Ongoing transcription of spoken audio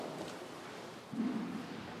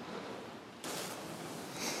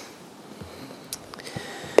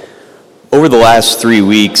Over the last 3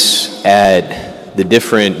 weeks at the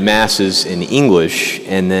different masses in English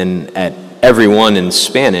and then at every one in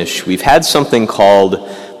Spanish, we've had something called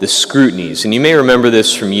the scrutinies. And you may remember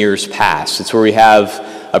this from years past. It's where we have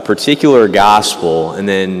a particular gospel, and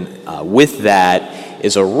then with that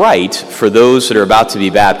is a rite for those that are about to be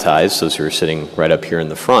baptized, those who are sitting right up here in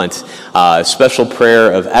the front, a special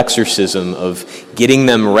prayer of exorcism, of getting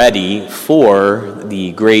them ready for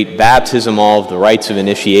the great baptism, all of the rites of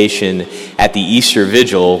initiation at the Easter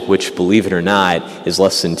Vigil, which, believe it or not, is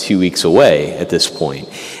less than 2 weeks away at this point.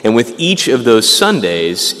 And with each of those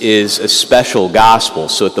Sundays is a special gospel.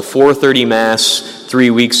 So at the 4:30 Mass 3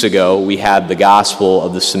 weeks ago, we had the gospel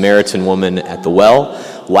of the Samaritan woman at the well.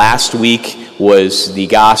 Last week was the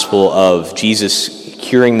gospel of Jesus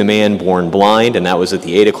curing the man born blind, and that was at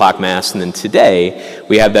the 8 o'clock Mass. And then today,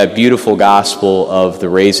 we have that beautiful gospel of the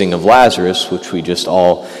raising of Lazarus, which we just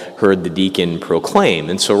all heard the deacon proclaim.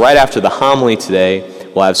 And so right after the homily today,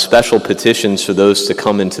 we'll have special petitions for those to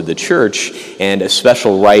come into the church and a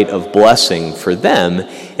special rite of blessing for them.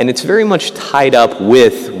 And it's very much tied up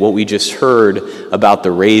with what we just heard about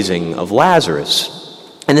the raising of Lazarus.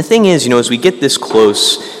 And the thing is, as we get this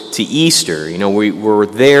close to Easter, we're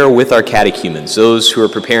there with our catechumens, those who are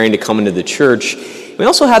preparing to come into the church. We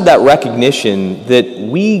also have that recognition that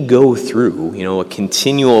we go through, a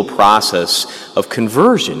continual process of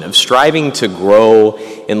conversion, of striving to grow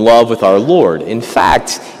in love with our Lord. In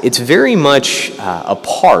fact, it's very much a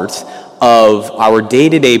part of our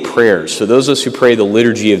day-to-day prayers. For those of us who pray the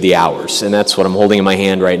Liturgy of the Hours, and that's what I'm holding in my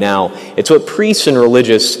hand right now, it's what priests and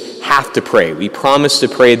religious have to pray. We promise to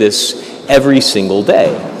pray this every single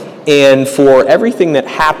day. And for everything that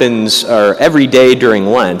happens every day during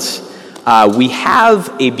Lent, we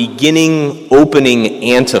have a beginning, opening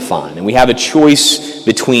antiphon, and we have a choice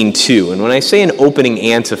between two. And when I say an opening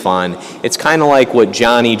antiphon, it's kind of like what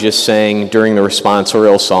Johnny just sang during the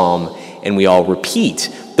responsorial psalm, and we all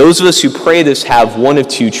repeat. Those of us who pray this have one of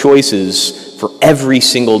two choices for every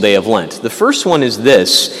single day of Lent. The first one is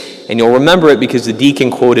this, and you'll remember it because the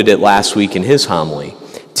deacon quoted it last week in his homily.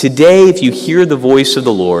 Today, if you hear the voice of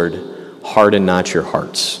the Lord, harden not your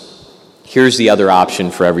hearts. Here's the other option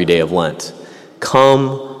for every day of Lent.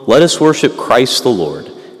 Come, let us worship Christ the Lord,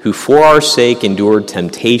 who for our sake endured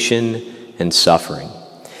temptation and suffering.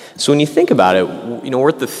 So when you think about it, we're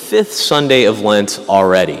at the 5th Sunday of Lent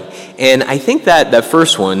already. And I think that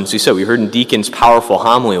first one, as you said, we heard in Deacon's powerful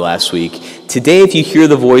homily last week, today if you hear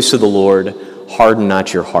the voice of the Lord, harden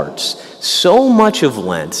not your hearts. So much of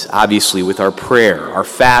Lent, obviously, with our prayer, our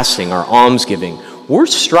fasting, our almsgiving, we're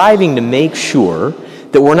striving to make sure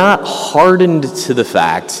that we're not hardened to the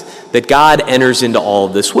fact that God enters into all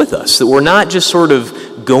of this with us, that we're not just sort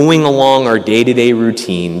of going along our day-to-day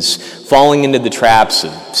routines, falling into the traps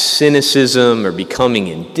of cynicism or becoming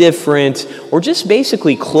indifferent, or just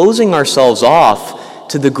basically closing ourselves off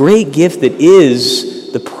to the great gift that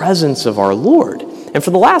is the presence of our Lord. And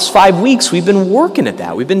for the last 5 weeks, we've been working at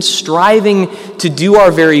that. We've been striving to do our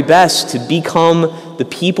very best to become the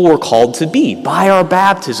people we're called to be by our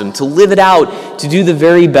baptism, to live it out, to do the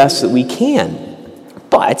very best that we can.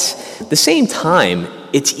 But at the same time,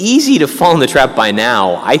 it's easy to fall in the trap by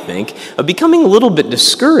now, I think, of becoming a little bit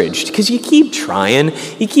discouraged because you keep trying,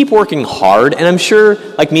 you keep working hard, and I'm sure,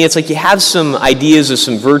 like me, it's like you have some ideas of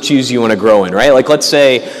some virtues you want to grow in, right? Like let's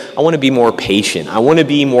say, I want to be more patient, I want to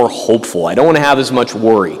be more hopeful, I don't want to have as much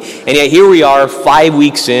worry. And yet here we are, 5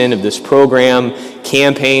 weeks in of this program,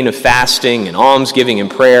 campaign of fasting and almsgiving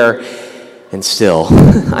and prayer, and still,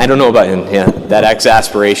 I don't know about that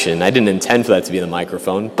exasperation. I didn't intend for that to be in the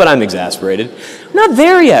microphone, but I'm exasperated. I'm not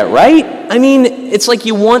there yet, right? I mean, it's like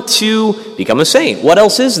you want to become a saint. What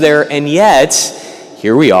else is there? And yet,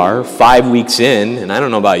 here we are, 5 weeks in, and I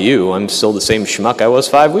don't know about you, I'm still the same schmuck I was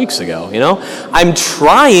 5 weeks ago, I'm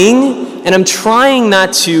trying, and I'm trying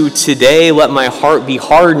not to today let my heart be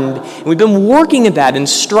hardened, and we've been working at that and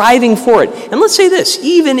striving for it. And let's say this,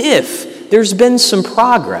 even if there's been some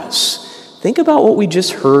progress, think about what we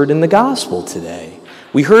just heard in the gospel today.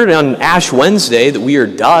 We heard on Ash Wednesday that we are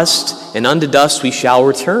dust, and unto dust we shall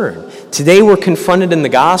return. Today we're confronted in the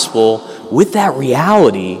gospel with that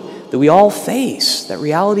reality that we all face, that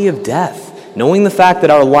reality of death, knowing the fact that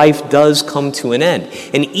our life does come to an end.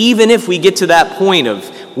 And even if we get to that point of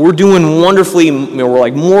we're doing wonderfully, we're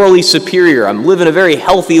like morally superior, I'm living a very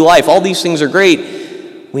healthy life, all these things are great,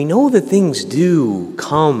 we know that things do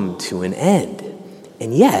come to an end.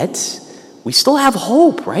 And yet, we still have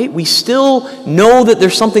hope, right? We still know that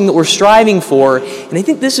there's something that we're striving for. And I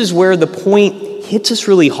think this is where the point hits us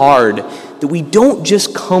really hard, that we don't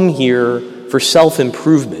just come here for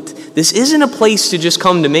self-improvement. This isn't a place to just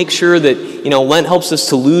come to make sure that, Lent helps us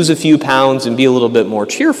to lose a few pounds and be a little bit more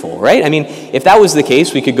cheerful, right? I mean, if that was the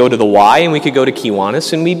case, we could go to the Y and we could go to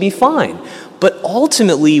Kiwanis and we'd be fine. But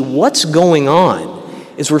ultimately, what's going on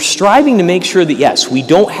is we're striving to make sure that, yes, we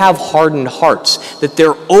don't have hardened hearts, that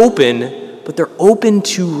they're open, but they're open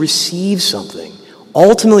to receive something.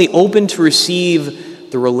 Ultimately open to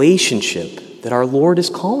receive the relationship that our Lord is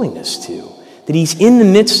calling us to. That he's in the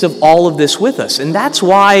midst of all of this with us. And that's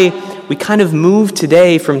why we kind of move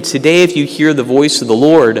today from today, if you hear the voice of the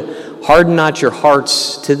Lord, harden not your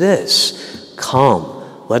hearts, to this.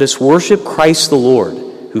 Come, let us worship Christ the Lord,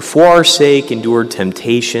 who for our sake endured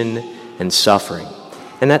temptation and suffering.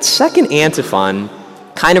 And that second antiphon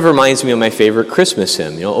kind of reminds me of my favorite Christmas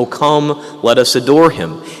hymn. Oh come, let us adore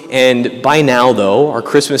him. And by now, though, our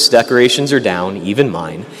Christmas decorations are down, even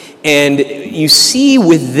mine. And you see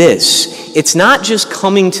with this, it's not just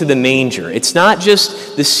coming to the manger. It's not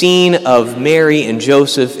just the scene of Mary and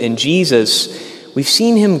Joseph and Jesus. We've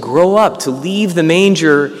seen him grow up to leave the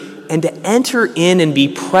manger and to enter in and be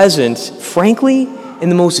present, frankly, in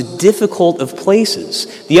the most difficult of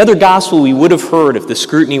places. The other gospel we would have heard if the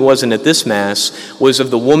scrutiny wasn't at this Mass was of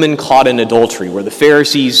the woman caught in adultery, where the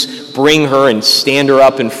Pharisees bring her and stand her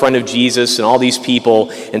up in front of Jesus and all these people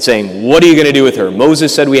and saying, what are you going to do with her?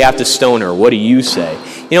 Moses said we have to stone her. What do you say?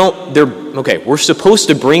 We're supposed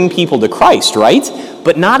to bring people to Christ, right?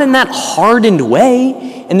 But not in that hardened way.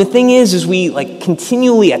 And the thing is we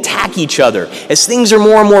continually attack each other as things are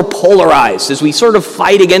more and more polarized, as we sort of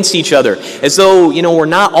fight against each other, as though, we're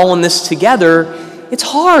not all in this together. It's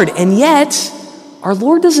hard. And yet, our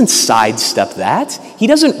Lord doesn't sidestep that. He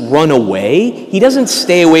doesn't run away. He doesn't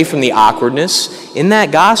stay away from the awkwardness. In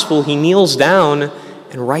that gospel, he kneels down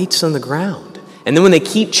and writes on the ground. And then when they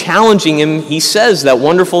keep challenging him, he says that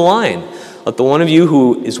wonderful line, let the one of you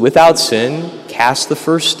who is without sin cast the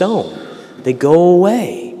first stone. They go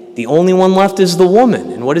away. The only one left is the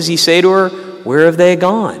woman. And what does he say to her? Where have they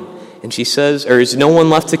gone? And she says, is no one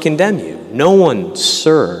left to condemn you? No one,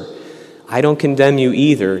 sir. I don't condemn you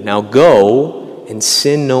either. Now go and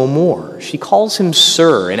sin no more. She calls him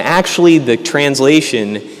sir. And actually the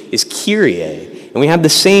translation is Kyrie. And we have the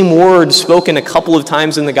same word spoken a couple of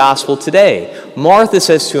times in the gospel today. Martha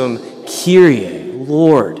says to him, Kyrie,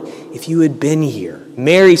 Lord, if you had been here.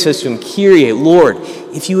 Mary says to him, Kyrie, Lord,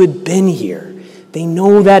 if you had been here. They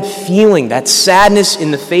know that feeling, that sadness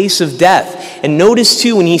in the face of death. And notice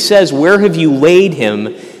too, when he says, where have you laid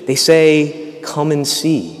him? They say, come and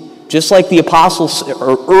see. Just like the apostles,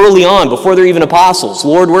 or early on, before they're even apostles,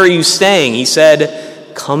 Lord, where are you staying? He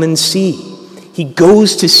said, come and see. He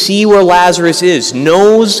goes to see where Lazarus is,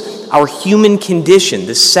 knows our human condition,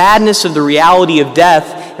 the sadness of the reality of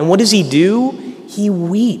death. And what does he do? He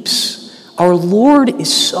weeps. Our Lord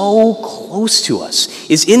is so close to us,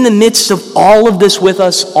 is in the midst of all of this with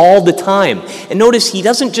us all the time. And notice he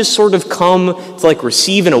doesn't just sort of come to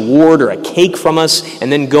receive an award or a cake from us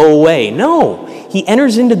and then go away. No, he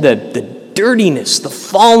enters into the dirtiness, the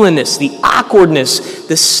fallenness, the awkwardness,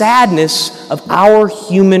 the sadness of our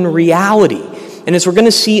human reality. And as we're going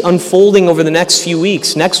to see unfolding over the next few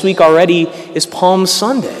weeks, next week already is Palm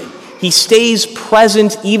Sunday. He stays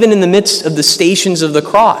present even in the midst of the stations of the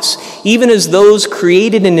cross, even as those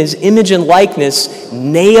created in his image and likeness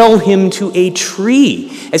nail him to a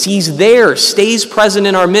tree. As he's there, stays present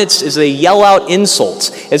in our midst as they yell out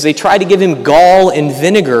insults, as they try to give him gall and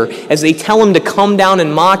vinegar, as they tell him to come down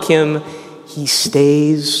and mock him, he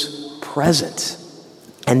stays present.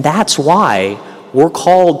 And that's why we're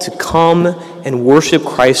called to come and worship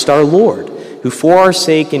Christ our Lord, who for our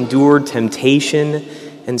sake endured temptation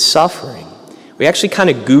and suffering. We actually kind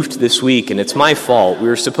of goofed this week, and it's my fault. We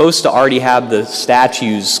were supposed to already have the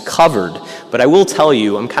statues covered, but I will tell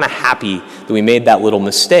you, I'm kind of happy that we made that little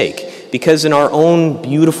mistake, because in our own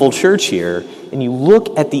beautiful church here, and you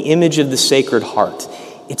look at the image of the Sacred Heart,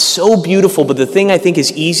 it's so beautiful, but the thing I think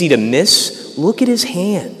is easy to miss, look at his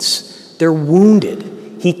hands. They're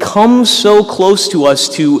wounded. He comes so close to us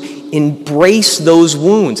to embrace those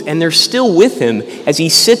wounds, and they're still with him as he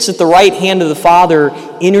sits at the right hand of the Father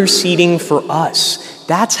interceding for us.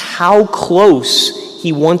 That's how close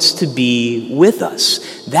he wants to be with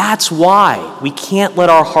us. That's why we can't let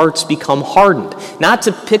our hearts become hardened. Not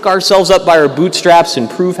to pick ourselves up by our bootstraps and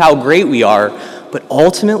prove how great we are, but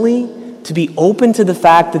ultimately to be open to the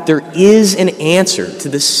fact that there is an answer to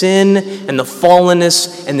the sin and the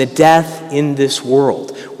fallenness and the death in this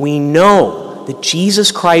world. We know that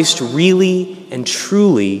Jesus Christ really and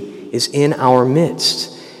truly is in our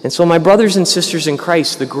midst. And so, my brothers and sisters in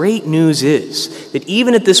Christ, the great news is that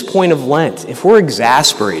even at this point of Lent, if we're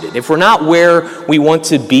exasperated, if we're not where we want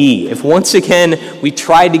to be, if once again we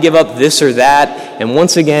tried to give up this or that, and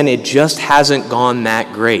once again it just hasn't gone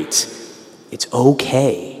that great, it's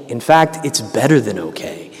okay. In fact, it's better than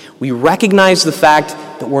okay. We recognize the fact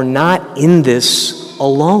that we're not in this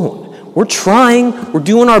alone. We're trying, we're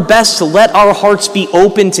doing our best to let our hearts be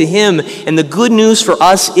open to Him, and the good news for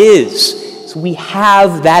us is we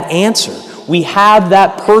have that answer. We have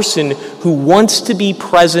that person who wants to be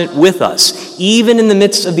present with us, even in the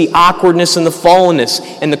midst of the awkwardness and the fallenness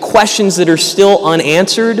and the questions that are still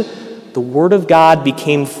unanswered. The Word of God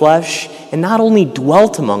became flesh and not only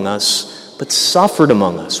dwelt among us, but suffered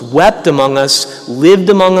among us, wept among us, lived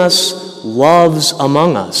among us, loves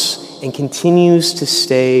among us, and continues to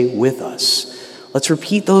stay with us. Let's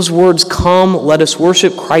repeat those words. Come, let us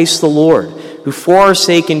worship Christ the Lord, who for our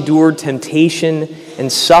sake endured temptation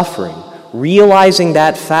and suffering, realizing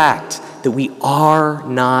that fact that we are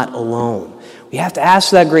not alone. We have to ask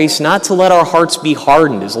for that grace not to let our hearts be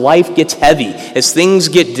hardened as life gets heavy, as things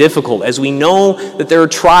get difficult, as we know that there are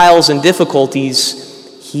trials and difficulties.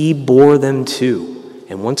 He bore them too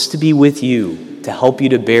and wants to be with you to help you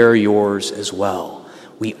to bear yours as well.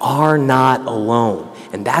 We are not alone.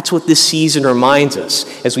 And that's what this season reminds us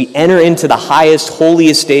as we enter into the highest,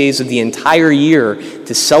 holiest days of the entire year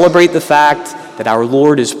to celebrate the fact that our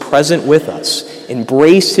Lord is present with us,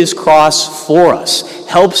 embraced His cross for us,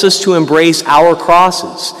 helps us to embrace our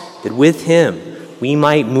crosses, that with Him we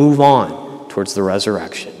might move on towards the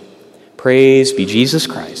resurrection. Praise be Jesus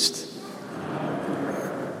Christ.